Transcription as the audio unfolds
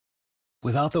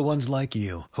Without the ones like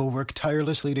you, who work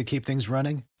tirelessly to keep things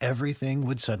running, everything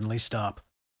would suddenly stop.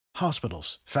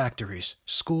 Hospitals, factories,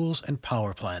 schools, and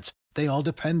power plants, they all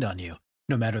depend on you.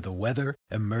 No matter the weather,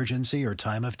 emergency, or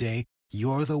time of day,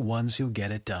 you're the ones who get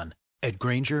it done. At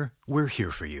Grainger, we're here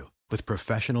for you with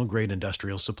professional-grade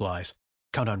industrial supplies.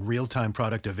 Count on real-time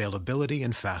product availability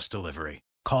and fast delivery.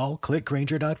 Call,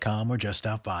 clickgrainger.com, or just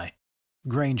stop by.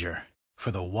 Grainger, for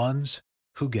the ones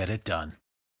who get it done.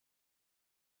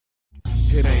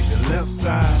 It ain't the left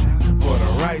side or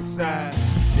the right side,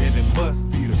 and it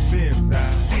must be the fin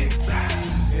side.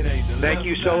 Thank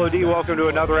you, Solo D. Welcome to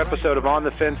another episode of On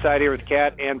the Fin Side here with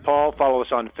Kat and Paul. Follow us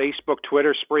on Facebook,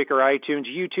 Twitter, Spreaker, iTunes,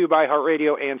 YouTube,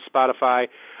 iHeartRadio, and Spotify.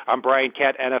 I'm Brian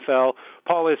Cat NFL.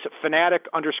 Paul is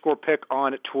fanatic_pick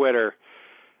on Twitter.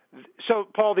 So,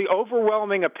 Paul, the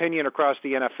overwhelming opinion across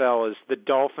the NFL is the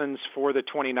Dolphins for the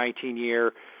 2019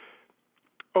 year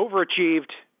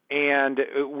overachieved, and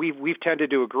we've tended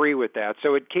to agree with that.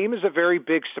 So it came as a very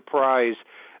big surprise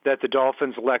that the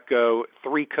Dolphins let go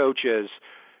 3 coaches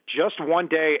just one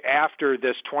day after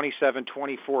this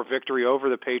 27-24 victory over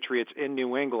the Patriots in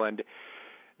New England.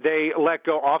 They let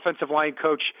go offensive line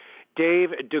coach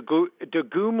Dave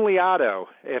DeGumliato,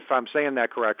 if I'm saying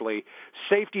that correctly,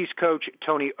 safeties coach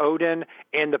Tony Oden,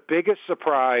 and the biggest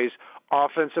surprise,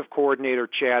 offensive coordinator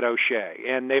Chad O'Shea.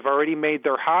 And they've already made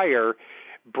their hire,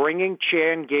 bringing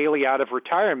Chan Gailey out of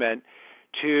retirement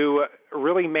to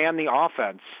really man the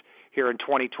offense here in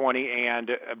 2020 and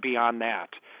beyond that.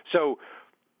 So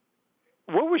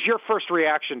what was your first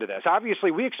reaction to this?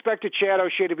 Obviously, we expected Chad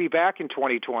O'Shea to be back in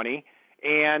 2020,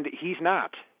 and he's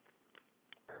not.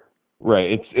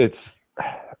 Right. It's.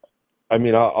 I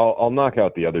mean, I'll knock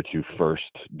out the other 2 first,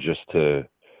 just to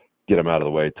get them out of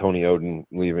the way. Tony Oden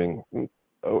leaving.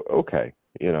 Okay.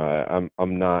 You know,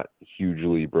 I'm not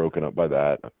hugely broken up by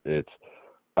that.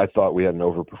 I thought we had an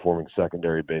overperforming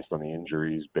secondary based on the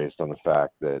injuries, based on the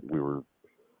fact that we were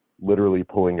literally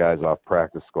pulling guys off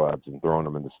practice squads and throwing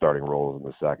them into starting roles in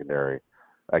the secondary.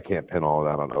 I can't pin all of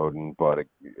that on Oden, but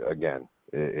again,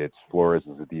 it's Flores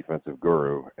is a defensive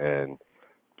guru, and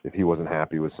if he wasn't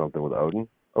happy with something with Oden,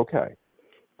 okay.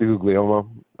 DeGuglielmo,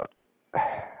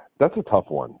 that's a tough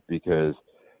one because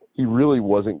he really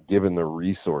wasn't given the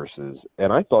resources,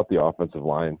 and I thought the offensive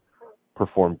line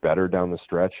performed better down the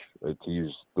stretch. To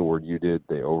use the word you did,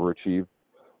 they overachieved.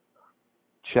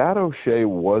 Chad O'Shea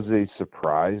was a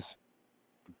surprise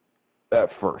at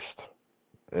first.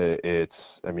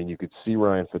 I mean, you could see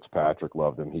Ryan Fitzpatrick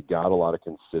loved him. He got a lot of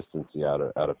consistency out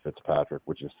of Fitzpatrick,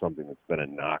 which is something that's been a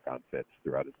knock on Fitz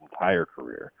throughout his entire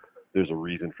career. There's a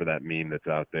reason for that meme that's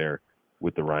out there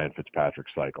with the Ryan Fitzpatrick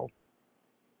cycle.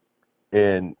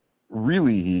 And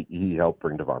really, he helped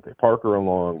bring Devontae Parker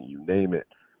along, you name it.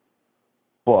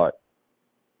 But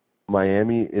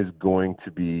Miami is going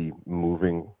to be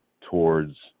moving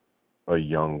towards a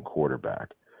young quarterback.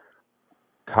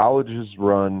 Colleges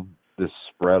run this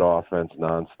spread offense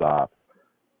nonstop,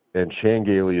 and Chan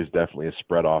Gailey is definitely a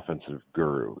spread offensive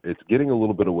guru. It's getting a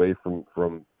little bit away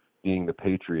from being the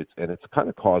Patriots, and it's kind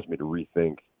of caused me to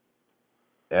rethink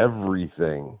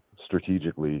everything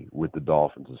strategically with the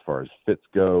Dolphins as far as fits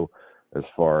go, as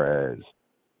far as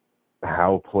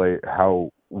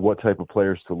what type of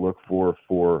players to look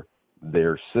for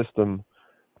their system.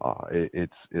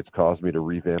 It's caused me to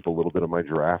revamp a little bit of my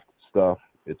draft stuff.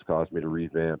 It's caused me to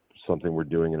revamp something we're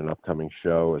doing in an upcoming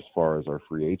show as far as our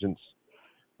free agents,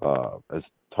 as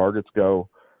targets go,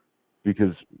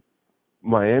 because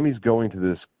Miami's going to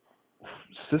this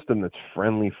system that's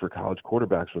friendly for college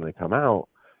quarterbacks when they come out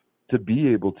to be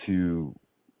able to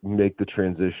make the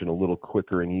transition a little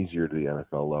quicker and easier to the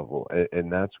NFL level. And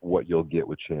that's what you'll get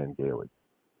with Chan Gailey.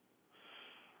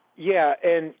 Yeah,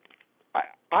 and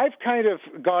I've kind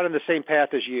of gone in the same path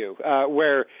as you,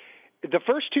 where the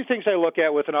first 2 things I look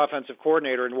at with an offensive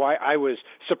coordinator and why I was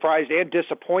surprised and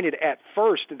disappointed at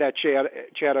first that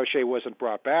Chad O'Shea wasn't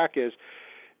brought back is,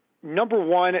 number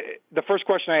one, the first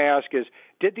question I ask is,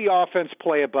 did the offense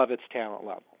play above its talent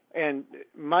level? And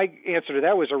my answer to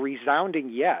that was a resounding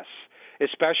yes,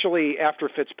 especially after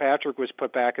Fitzpatrick was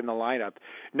put back in the lineup.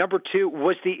 Number 2,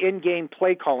 was the in-game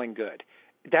play calling good?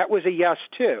 That was a yes,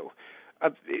 too. I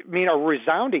mean, a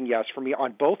resounding yes for me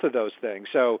on both of those things.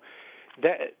 So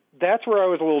that's where I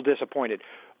was a little disappointed.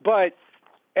 But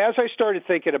as I started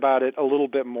thinking about it a little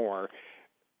bit more,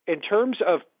 in terms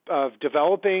of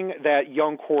developing that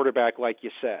young quarterback, like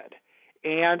you said,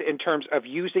 and in terms of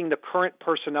using the current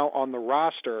personnel on the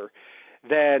roster,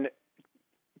 then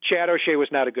Chad O'Shea was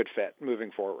not a good fit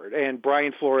moving forward. And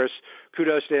Brian Flores,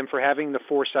 kudos to him for having the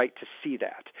foresight to see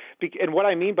that. And what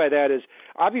I mean by that is,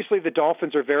 obviously the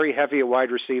Dolphins are very heavy at wide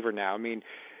receiver now. I mean,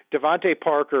 Devontae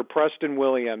Parker, Preston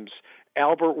Williams,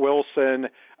 Albert Wilson,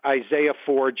 Isaiah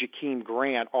Ford, Jakeem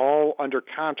Grant, all under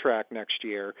contract next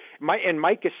year. And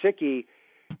Mike Gesicki,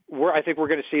 I think we're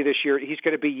going to see this year, he's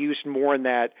going to be used more in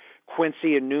that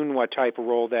Quincy Enunwa type of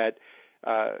role that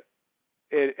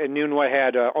Enunwa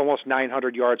had almost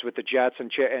 900 yards with the Jets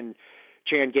and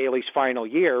Chan Gailey's final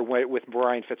year with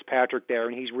Ryan Fitzpatrick there,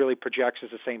 and he really projects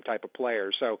as the same type of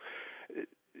player. So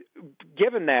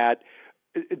given that,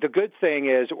 the good thing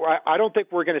is I don't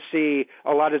think we're going to see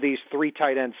a lot of these 3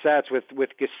 tight end sets with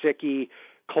Gesicki,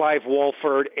 Clive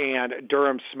Walford, and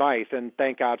Durham Smythe, and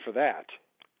thank God for that.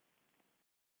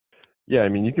 Yeah, I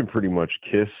mean, you can pretty much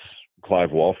kiss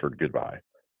Clive Walford goodbye.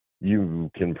 You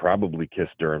can probably kiss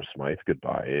Durham Smythe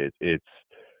goodbye. It's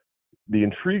the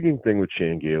intriguing thing with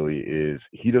Chan Gailey is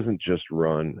he doesn't just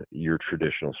run your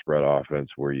traditional spread offense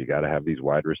where you got to have these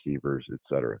wide receivers, et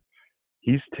cetera.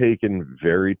 He's taken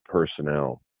varied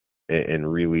personnel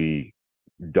and really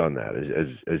done that,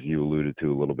 as you alluded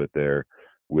to a little bit there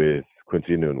with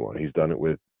Quincy Enunwa. He's done it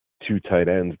with 2 tight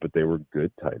ends, but they were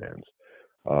good tight ends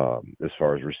as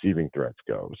far as receiving threats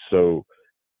go. So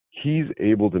he's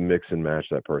able to mix and match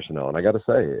that personnel. And I got to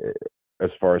say,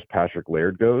 as far as Patrick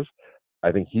Laird goes,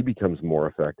 I think he becomes more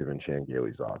effective in Chan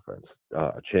Gailey's offense.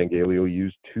 Chan Gailey will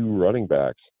use 2 running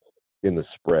backs in the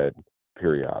spread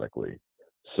periodically.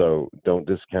 So don't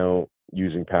discount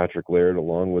using Patrick Laird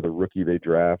along with a rookie they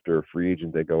draft or a free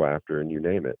agent they go after, and you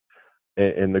name it.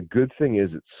 And the good thing is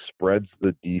it spreads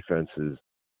the defenses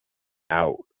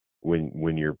out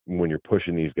when you're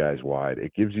pushing these guys wide.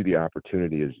 It gives you the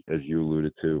opportunity, as you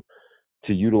alluded to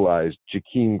utilize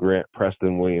Jakeem Grant,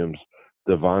 Preston Williams,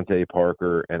 Devontae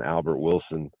Parker, and Albert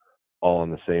Wilson all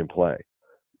on the same play,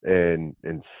 and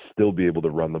still be able to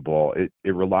run the ball.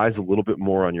 It relies a little bit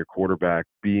more on your quarterback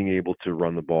being able to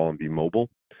run the ball and be mobile,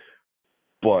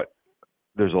 but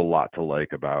there's a lot to like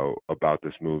about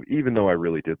this move, even though I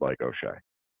really did like O'Shea.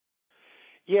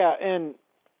 Yeah, and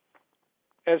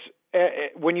as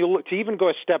when you look to even go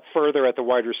a step further at the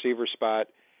wide receiver spot,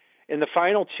 in the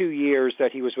final 2 years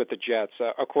that he was with the Jets,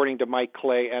 according to Mike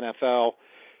Clay, NFL,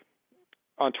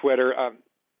 on Twitter,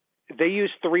 they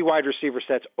used 3 wide receiver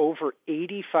sets over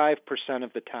 85%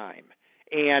 of the time,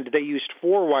 and they used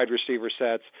 4 wide receiver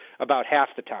sets about half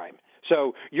the time.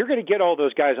 So you're going to get all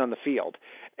those guys on the field.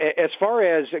 As far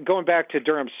as going back to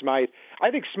Durham Smythe, I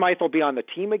think Smythe will be on the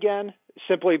team again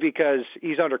simply because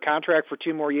he's under contract for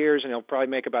 2 more years, and he'll probably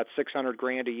make about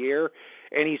 $600,000 a year,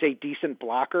 and he's a decent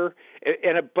blocker.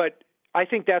 But I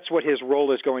think that's what his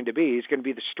role is going to be. He's going to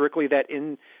be strictly that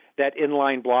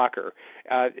inline blocker.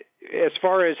 As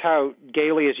far as how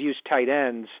Gailey has used tight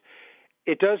ends,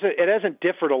 it hasn't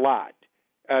differed a lot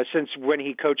since when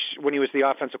he was the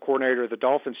offensive coordinator of the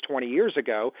Dolphins 20 years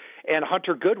ago, and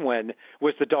Hunter Goodwin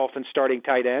was the Dolphins starting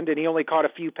tight end, and he only caught a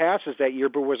few passes that year,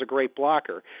 but was a great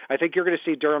blocker. I think you're going to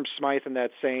see Durham Smythe in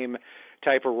that same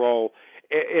type of role.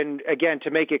 And again,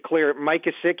 to make it clear, Mike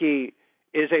Gesicki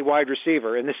is a wide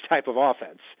receiver in this type of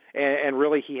offense, and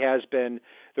really he has been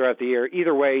throughout the year.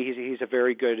 Either way, he's a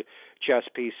very good chess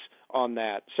piece on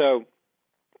that. So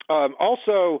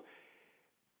also,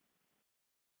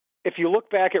 if you look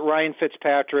back at Ryan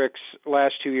Fitzpatrick's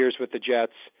last 2 years with the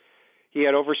Jets, he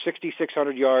had over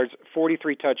 6,600 yards,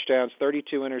 43 touchdowns,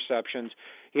 32 interceptions.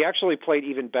 He actually played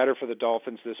even better for the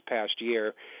Dolphins this past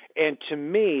year. And to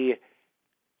me,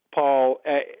 Paul,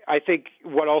 I think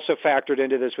what also factored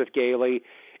into this with Gailey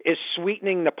is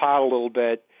sweetening the pot a little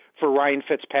bit for Ryan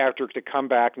Fitzpatrick to come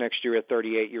back next year at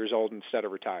 38 years old instead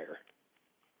of retire.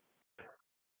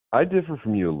 I differ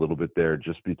from you a little bit there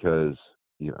just because,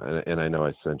 and I know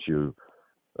I sent you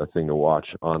a thing to watch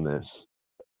on this.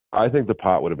 I think the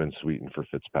pot would have been sweetened for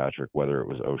Fitzpatrick, whether it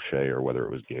was O'Shea or whether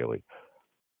it was Gailey.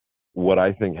 What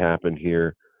I think happened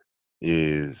here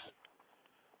is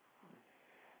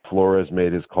Flores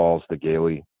made his calls to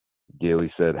Gailey.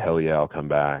 Gailey said, hell yeah, I'll come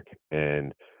back.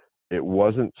 And it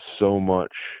wasn't so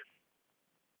much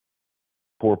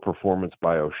poor performance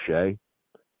by O'Shea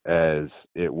as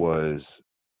it was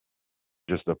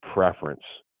just a preference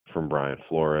from Brian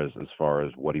Flores as far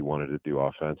as what he wanted to do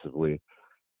offensively.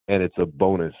 And it's a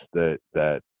bonus that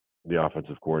the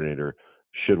offensive coordinator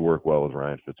should work well with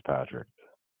Ryan Fitzpatrick.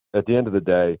 At the end of the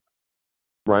day,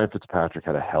 Ryan Fitzpatrick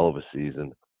had a hell of a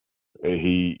season.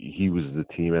 He was the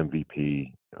team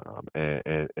MVP,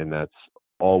 and that's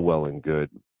all well and good.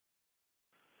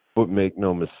 But make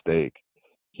no mistake,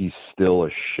 he's still a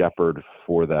shepherd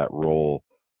for that role.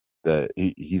 That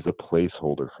he's a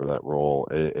placeholder for that role.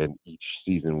 And each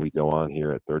season we go on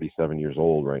here at 37 years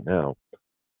old right now,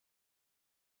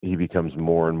 he becomes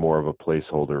more and more of a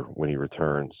placeholder when he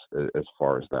returns as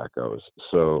far as that goes.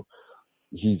 So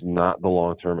he's not the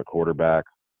long-term at quarterback.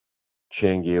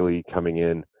 Chan Gailey coming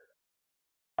in,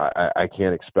 I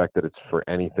can't expect that it's for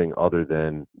anything other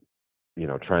than,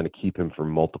 trying to keep him for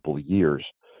multiple years.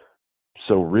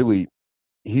 So really,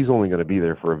 he's only going to be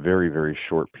there for a very, very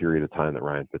short period of time that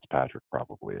Ryan Fitzpatrick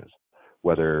probably is.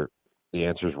 Whether the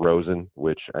answer is Rosen,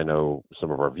 which I know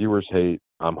some of our viewers hate,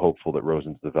 I'm hopeful that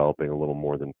Rosen's developing a little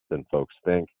more than folks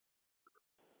think.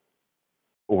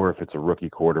 Or if it's a rookie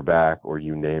quarterback or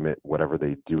you name it, whatever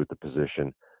they do at the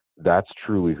position, that's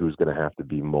truly who's going to have to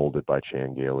be molded by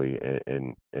Chan Gailey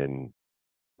and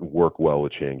work well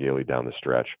with Chan Gailey down the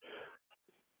stretch.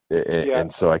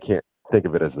 And so I can't think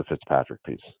of it as the Fitzpatrick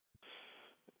piece.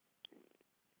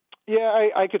 Yeah,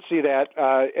 I could see that.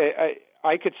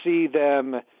 I could see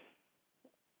them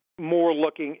more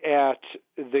looking at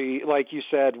like you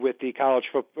said, with the college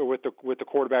football, with the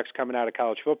quarterbacks coming out of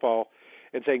college football,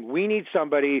 and saying we need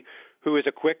somebody who is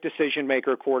a quick decision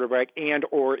maker quarterback and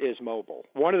or is mobile.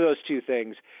 One of those two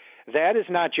things. That is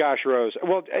not Josh Rosen.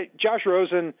 Well, Josh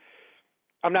Rosen,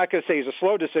 I'm not going to say he's a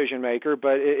slow decision maker,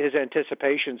 but his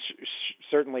anticipation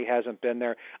certainly hasn't been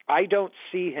there. I don't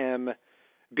see him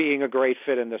being a great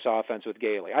fit in this offense with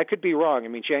Gailey. I could be wrong. I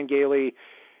mean, Chan Gailey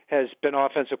has been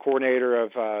offensive coordinator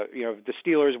of the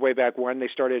Steelers way back when they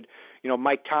started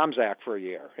Mike Tomczak for a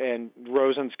year, and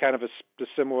Rosen's kind of a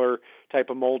similar type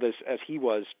of mold as he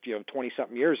was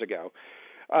 20-something years ago.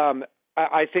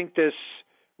 I think this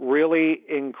really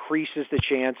increases the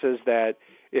chances that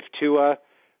if Tua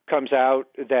comes out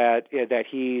that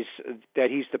he's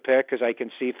the pick, because I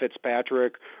can see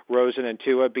Fitzpatrick, Rosen, and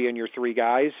Tua being your three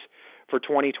guys for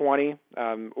 2020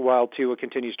 while Tua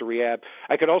continues to rehab.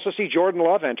 I could also see Jordan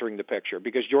Love entering the picture,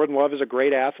 because Jordan Love is a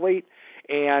great athlete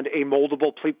and a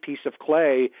moldable piece of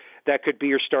clay that could be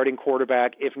your starting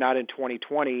quarterback, if not in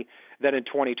 2020, then in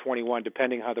 2021,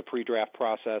 depending how the pre-draft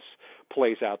process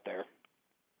plays out there.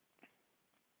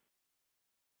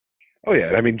 Oh,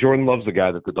 yeah. I mean, Jordan Love's the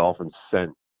guy that the Dolphins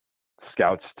sent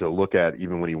scouts to look at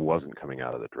even when he wasn't coming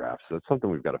out of the draft. So that's something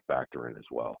we've got to factor in as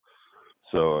well.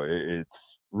 So it's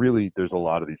really, there's a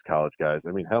lot of these college guys.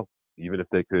 I mean, hell, even if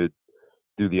they could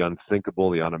do the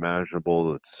unthinkable, the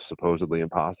unimaginable, it's supposedly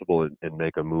impossible, and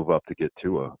make a move up to get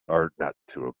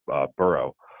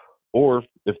Burrow. Or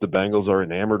if the Bengals are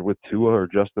enamored with Tua or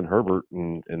Justin Herbert,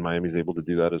 and Miami's able to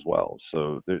do that as well.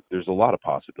 So there's a lot of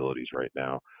possibilities right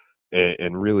now.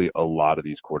 And really, a lot of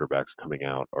these quarterbacks coming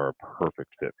out are a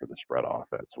perfect fit for the spread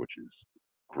offense, which is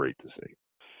great to see.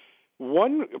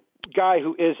 One guy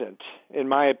who isn't, in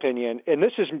my opinion, and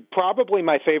this is probably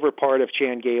my favorite part of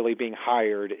Chan Gailey being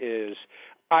hired, is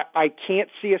I can't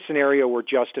see a scenario where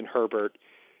Justin Herbert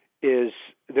is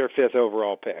their fifth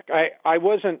overall pick. I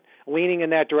wasn't leaning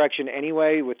in that direction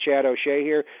anyway with Chad O'Shea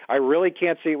here. I really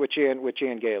can't see it with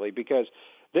Chan Gailey, because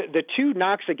the two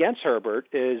knocks against Herbert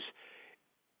is,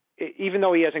 even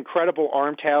though he has incredible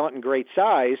arm talent and great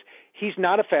size, he's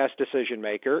not a fast decision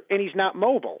maker, and he's not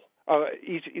mobile.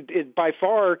 He's by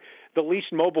far the least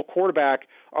mobile quarterback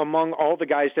among all the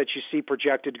guys that you see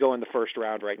projected to go in the first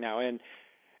round right now. And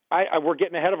we're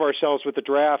getting ahead of ourselves with the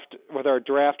draft, with our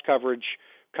draft coverage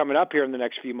coming up here in the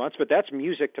next few months, but that's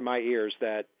music to my ears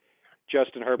that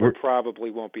Justin Herbert probably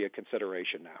won't be a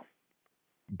consideration now.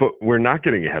 But we're not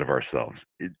getting ahead of ourselves.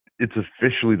 It's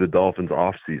officially the Dolphins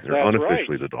off season, or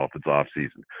unofficially the Dolphins off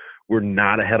season. We're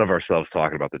not ahead of ourselves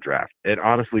talking about the draft. And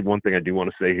honestly, one thing I do want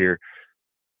to say here,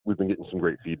 we've been getting some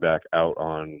great feedback out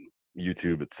on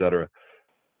YouTube, etc.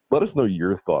 Let us know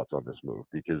your thoughts on this move,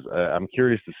 because I'm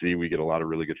curious to see. We get a lot of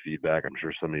really good feedback. I'm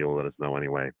sure some of you will let us know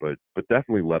anyway, but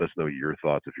definitely let us know your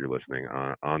thoughts if you're listening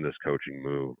on this coaching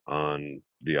move, on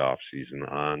the off season,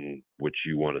 on what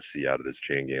you want to see out of this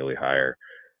Chan Gailey hire.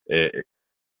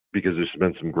 Because there's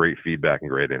been some great feedback and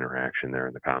great interaction there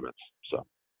in the comments. So,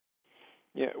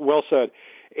 yeah, well said.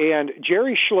 And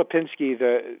Jerry Schlapinski,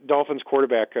 the Dolphins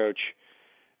quarterback coach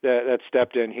that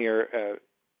stepped in here,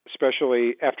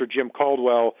 especially after Jim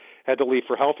Caldwell had to leave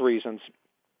for health reasons,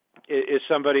 is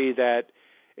somebody that,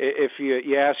 if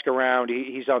you ask around,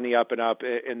 he's on the up and up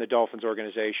in the Dolphins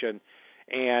organization.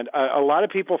 And a lot of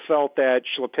people felt that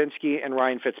Schlapinski and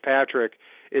Ryan Fitzpatrick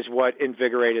is what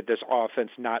invigorated this offense,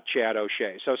 not Chad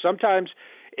O'Shea. So sometimes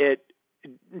it's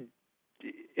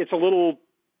a little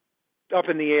up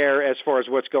in the air as far as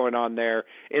what's going on there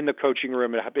in the coaching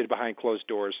room and behind closed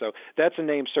doors. So that's a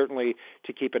name certainly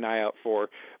to keep an eye out for.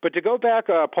 But to go back,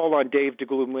 Paul, on Dave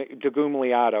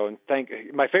DeGuglielmo, and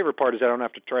my favorite part is I don't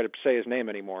have to try to say his name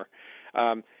anymore.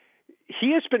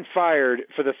 He has been fired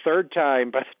for the third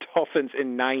time by the Dolphins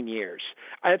in 9 years.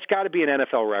 It's got to be an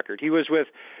NFL record. He was with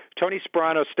Tony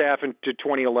Sparano's staff in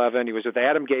 2011. He was with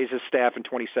Adam Gaze's staff in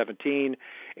 2017.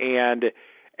 And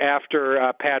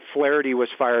after Pat Flaherty was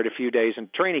fired a few days in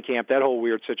training camp, that whole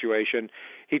weird situation,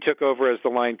 he took over as the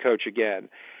line coach again.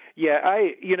 Yeah,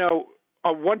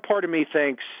 one part of me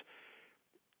thinks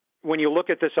when you look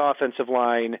at this offensive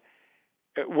line,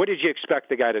 what did you expect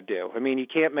the guy to do? I mean, you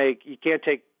can't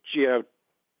take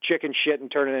chicken shit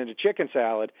and turn it into chicken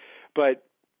salad. But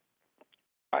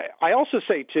I also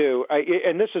say too,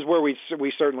 and this is where we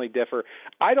certainly differ.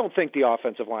 I don't think the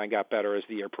offensive line got better as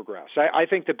the year progressed. I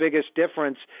think the biggest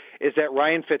difference is that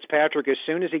Ryan Fitzpatrick, as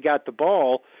soon as he got the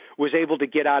ball, was able to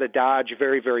get out of Dodge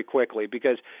very, very quickly.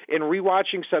 Because in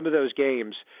rewatching some of those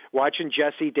games, watching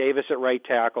Jesse Davis at right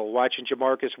tackle, watching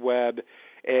Jamarcus Webb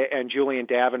and Julian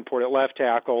Davenport at left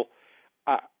tackle,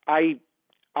 I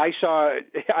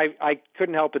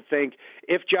couldn't help but think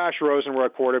if Josh Rosen were a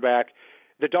quarterback,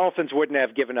 the Dolphins wouldn't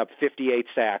have given up 58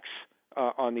 sacks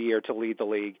on the year to lead the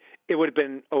league. It would have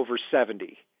been over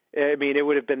 70. I mean, it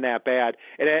would have been that bad.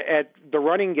 And at the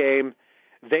running game,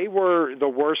 they were the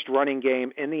worst running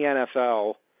game in the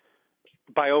NFL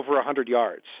by over 100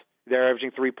 yards. They're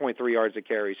averaging 3.3 yards a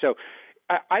carry. So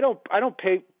I don't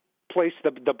place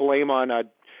the blame on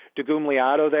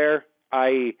DeGuglielmo there.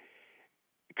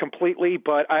 Completely,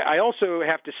 but I also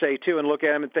have to say too, and look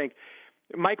at him and think,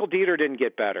 Michael Dieter didn't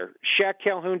get better. Shaq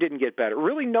Calhoun didn't get better.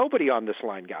 Really, nobody on this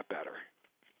line got better.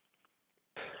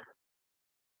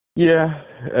 Yeah,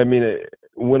 I mean,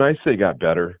 when I say got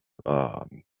better, I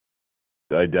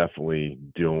definitely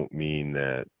don't mean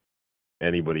that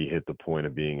anybody hit the point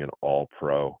of being an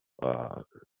all-pro. I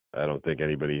don't think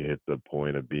anybody hit the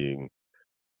point of being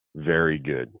very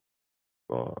good.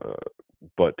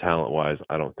 But talent-wise,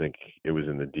 I don't think it was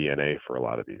in the DNA for a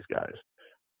lot of these guys.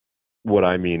 What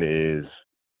I mean is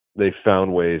they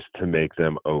found ways to make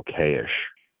them okay-ish.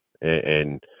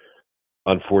 And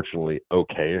unfortunately,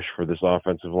 okay-ish for this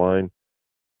offensive line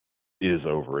is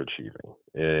overachieving.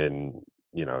 And,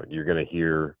 you're going to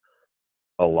hear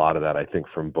a lot of that, I think,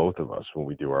 from both of us when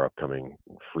we do our upcoming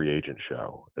free agent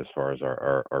show as far as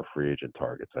our free agent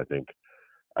targets. I think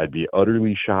I'd be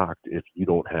utterly shocked if you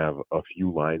don't have a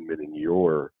few linemen in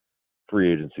your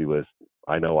free agency list.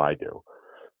 I know I do.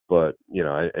 But,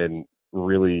 and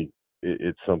really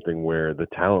it's something where the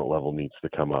talent level needs to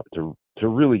come up to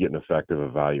really get an effective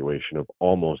evaluation of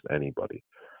almost anybody.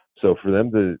 So for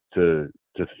them to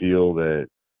feel that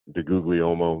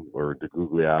DeGuglielmo or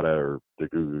DeGugliata or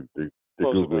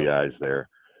DeGuggly eyes there,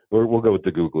 or we'll go with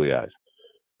DeGuggly eyes,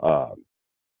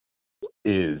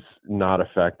 is not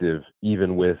effective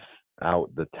even without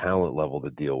the talent level to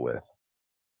deal with.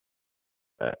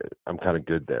 I'm kind of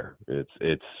good there.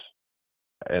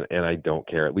 And I don't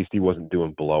care. At least he wasn't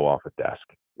doing blow off a desk.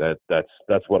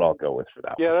 That's what I'll go with for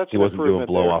that. Yeah, that's he wasn't doing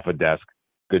blow off a desk.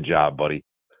 Good job, buddy.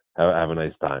 Have a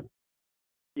nice time.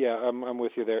 Yeah, I'm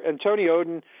with you there. And Tony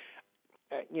Oden,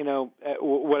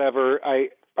 whatever. I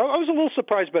was a little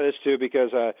surprised by this too because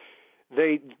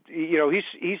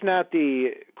he's not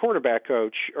the quarterback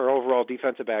coach or overall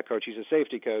defensive back coach. He's a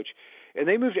safety coach, and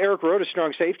they moved Eric Rowe to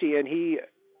strong safety, and he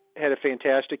had a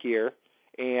fantastic year.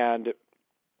 And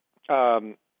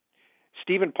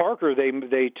Stephen Parker,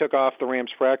 they took off the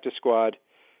Rams practice squad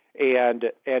and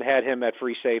had him at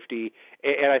free safety,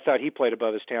 and I thought he played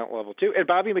above his talent level too. And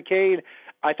Bobby McCain,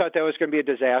 I thought that was going to be a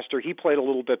disaster. He played a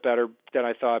little bit better than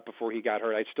I thought before he got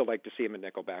hurt. I'd still like to see him in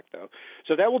nickelback though.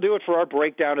 So that will do it for our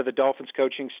breakdown of the Dolphins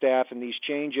coaching staff and these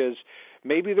changes.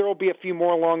 Maybe there will be a few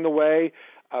more along the way.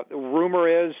 The rumor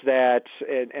is that,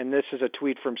 and this is a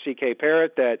tweet from C.K.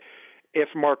 Parrott, that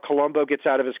if Mark Colombo gets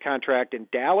out of his contract in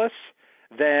Dallas,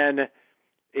 then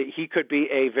he could be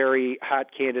a very hot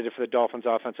candidate for the Dolphins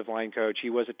offensive line coach. He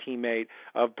was a teammate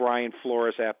of Brian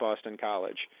Flores at Boston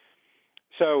College.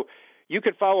 So you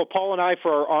can follow Paul and I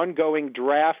for our ongoing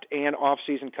draft and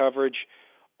off-season coverage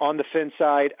on the Fin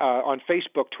side, on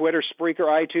Facebook, Twitter, Spreaker,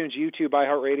 iTunes, YouTube,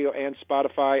 iHeartRadio, and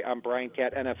Spotify. I'm Brian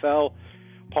Cat NFL.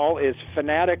 Paul is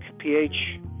Fanatic,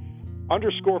 PH_pick.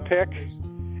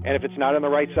 And if it's not on the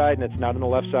right side and it's not on the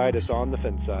left side, it's on the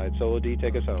Fin side. Solo D,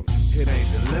 take us home. It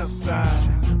ain't the left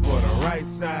side or the right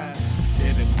side,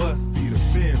 and it must be the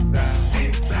Fin side.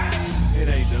 It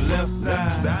ain't the left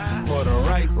side or the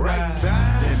right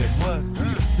side, and it must be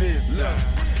the Fin side.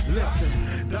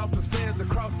 Listen, Dolphins fans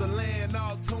across the land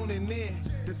all tuning in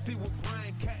to see what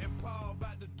Brian Cat and Paul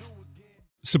about to do again.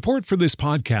 Support for this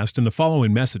podcast and the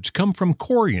following message come from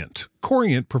Corient.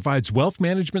 Corient provides wealth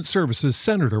management services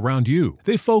centered around you.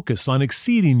 They focus on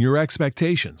exceeding your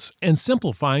expectations and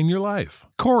simplifying your life.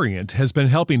 Corient has been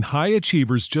helping high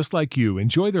achievers just like you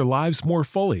enjoy their lives more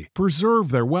fully,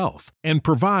 preserve their wealth, and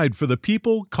provide for the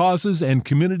people, causes, and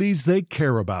communities they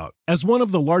care about. As one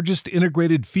of the largest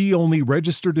integrated fee-only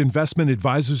registered investment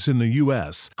advisors in the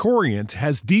U.S., Corient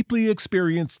has deeply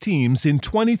experienced teams in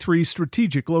 23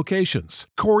 strategic locations.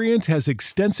 Corient has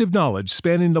extensive knowledge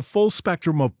spanning the full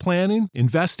spectrum of planning,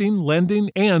 investing, lending,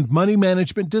 and money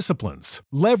management disciplines.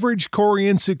 Leverage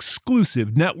Corient's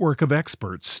exclusive network of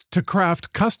experts to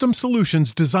craft custom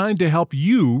solutions designed to help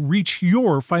you reach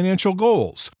your financial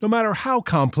goals, no matter how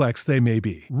complex they may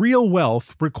be. Real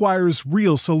wealth requires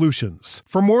real solutions.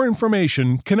 For more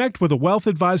information, connect with a wealth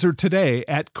advisor today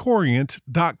at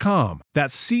Corient.com.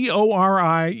 That's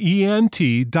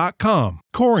Corient.com.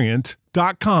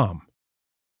 Corient.com.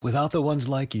 Without the ones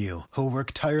like you, who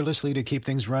work tirelessly to keep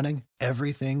things running,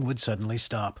 everything would suddenly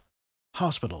stop.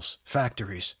 Hospitals,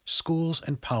 factories, schools,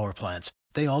 and power plants,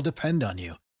 they all depend on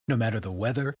you. No matter the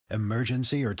weather,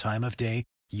 emergency, or time of day,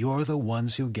 you're the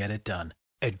ones who get it done.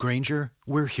 At Grainger,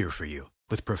 we're here for you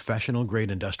with professional-grade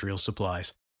industrial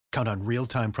supplies. Count on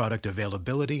real-time product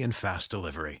availability and fast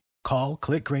delivery. Call,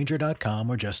 click Grainger.com,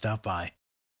 or just stop by.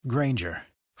 Grainger,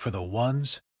 for the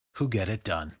ones who get it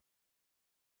done.